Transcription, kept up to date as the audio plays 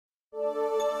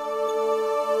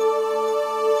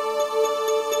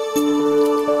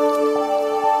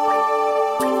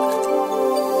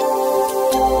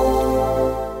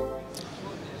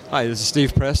Hi, this is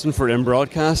Steve Preston for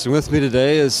InBroadcast, and with me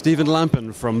today is Stephen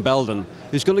Lampen from Belden,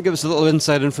 who's going to give us a little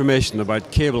inside information about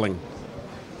cabling.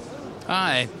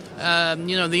 Hi.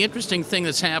 The interesting thing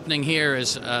that's happening here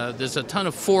is there's a ton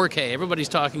of 4K. Everybody's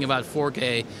talking about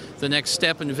 4K, the next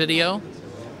step in video.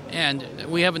 And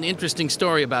we have an interesting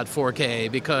story about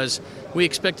 4K because we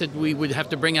expected we would have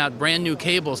to bring out brand new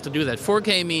cables to do that.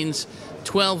 4K means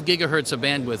 12 gigahertz of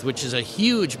bandwidth, which is a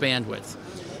huge bandwidth.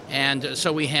 And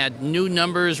so we had new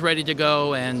numbers ready to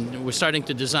go, and we're starting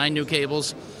to design new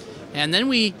cables. And then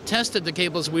we tested the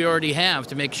cables we already have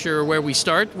to make sure where we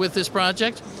start with this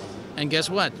project. And guess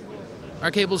what?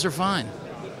 Our cables are fine.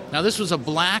 Now this was a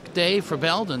black day for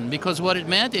Belden because what it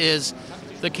meant is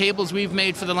the cables we've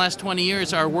made for the last 20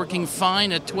 years are working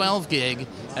fine at 12 gig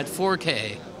at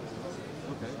 4K.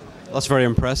 That's very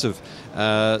impressive.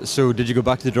 So did you go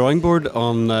back to the drawing board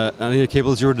on any of the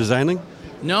cables you were designing?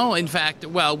 No, in fact,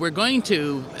 well, we're going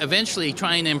to eventually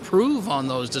try and improve on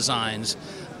those designs,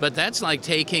 but that's like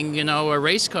taking, a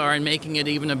race car and making it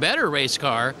even a better race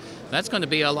car. That's going to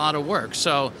be a lot of work.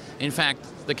 So, in fact,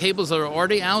 the cables that are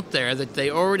already out there that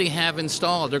they already have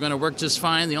installed, they're going to work just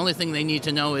fine. The only thing they need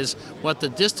to know is what the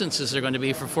distances are going to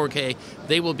be for 4K.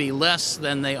 They will be less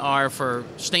than they are for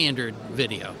standard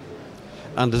video.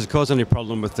 And does it cause any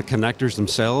problem with the connectors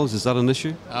themselves? Is that an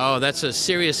issue? Oh, that's a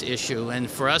serious issue, and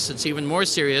for us it's even more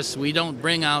serious. We don't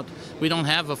have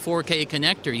a 4K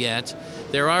connector yet.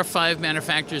 There are 5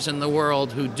 manufacturers in the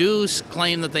world who do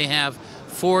claim that they have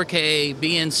 4K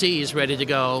BNCs ready to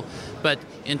go, but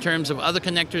in terms of other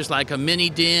connectors like a mini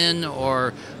DIN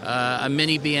or a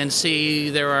mini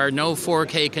BNC, there are no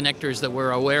 4K connectors that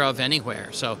we're aware of anywhere.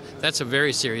 So that's a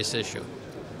very serious issue.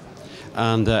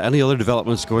 And any other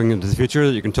developments going into the future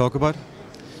that you can talk about?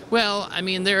 Well, I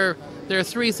mean, there are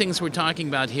 3 things we're talking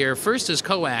about here. First is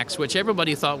coax, which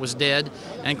everybody thought was dead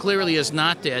and clearly is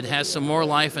not dead, has some more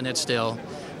life in it still.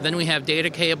 Then we have data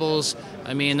cables.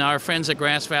 I mean, our friends at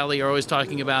Grass Valley are always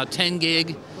talking about 10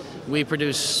 gig. We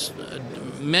produce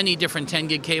many different 10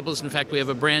 gig cables. In fact, we have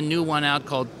a brand new one out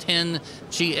called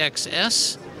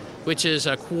 10GXS, which is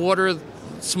a quarter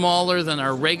smaller than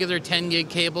our regular 10 gig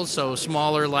cable, so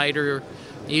smaller, lighter,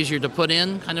 easier to put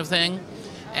in kind of thing.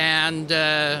 And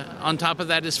on top of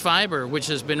that is fiber, which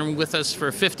has been with us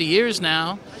for 50 years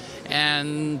now,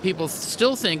 and people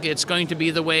still think it's going to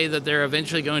be the way that they're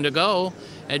eventually going to go.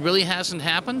 It really hasn't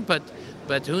happened, but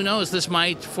who knows, this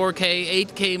might, 4K,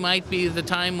 8K might be the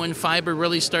time when fiber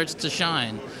really starts to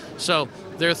shine. So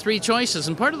there are 3 choices,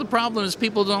 and part of the problem is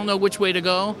people don't know which way to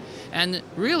go, and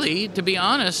really, to be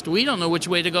honest, we don't know which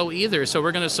way to go either, so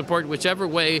we're going to support whichever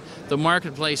way the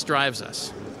marketplace drives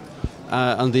us.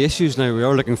 And the issues now, we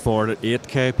are looking forward at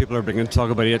 8K. People are beginning to talk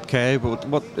about 8K, but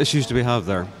what issues do we have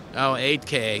there? Oh,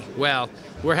 8K. Well,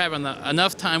 we're having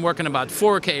enough time working about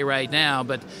 4K right now,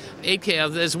 but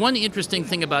 8K, there's one interesting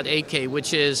thing about 8K,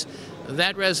 which is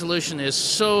that resolution is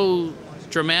so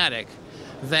dramatic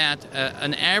that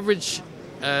an average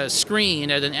screen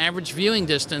at an average viewing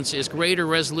distance is greater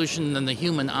resolution than the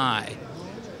human eye.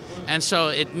 And so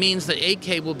it means that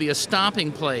 8K will be a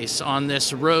stopping place on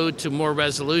this road to more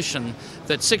resolution,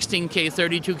 that 16K,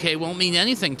 32K won't mean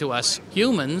anything to us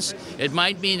humans. It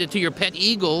might mean it to your pet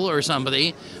eagle or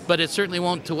somebody, but it certainly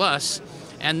won't to us.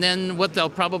 And then what they'll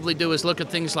probably do is look at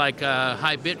things like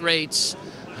high bit rates,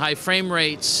 high frame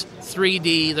rates,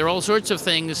 3D. There are all sorts of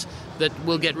things that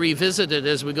will get revisited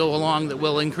as we go along that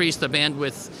will increase the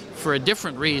bandwidth for a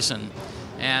different reason.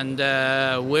 And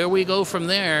where we go from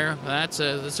there, that's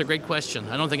a great question.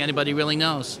 I don't think anybody really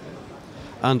knows.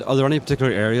 And are there any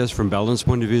particular areas from Belden's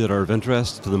point of view that are of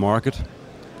interest to the market?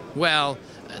 Well,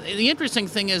 the interesting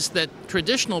thing is that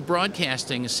traditional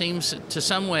broadcasting seems to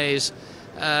some ways,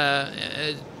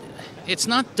 it's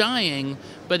not dying,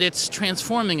 but it's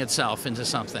transforming itself into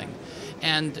something.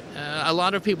 And a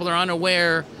lot of people are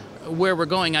unaware where we're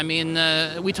going. I mean,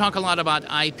 we talk a lot about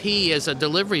IP as a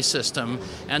delivery system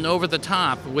and over the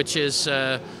top, which is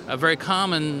a very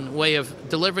common way of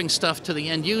delivering stuff to the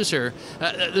end user.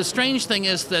 The strange thing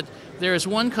is that there's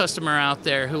one customer out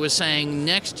there who is saying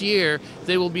next year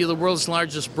they will be the world's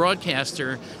largest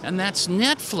broadcaster, and that's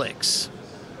Netflix.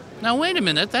 Now, wait a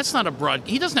minute, that's not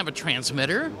he doesn't have a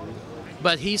transmitter.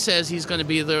 But he says he's going to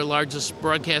be the largest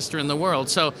broadcaster in the world.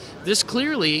 So this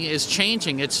clearly is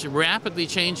changing. It's rapidly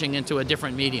changing into a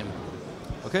different medium.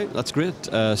 Okay, that's great.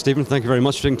 Stephen, thank you very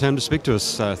much for taking time to speak to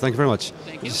us. Thank you very much.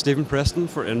 Thank you. This is Stephen Preston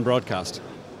for InBroadcast.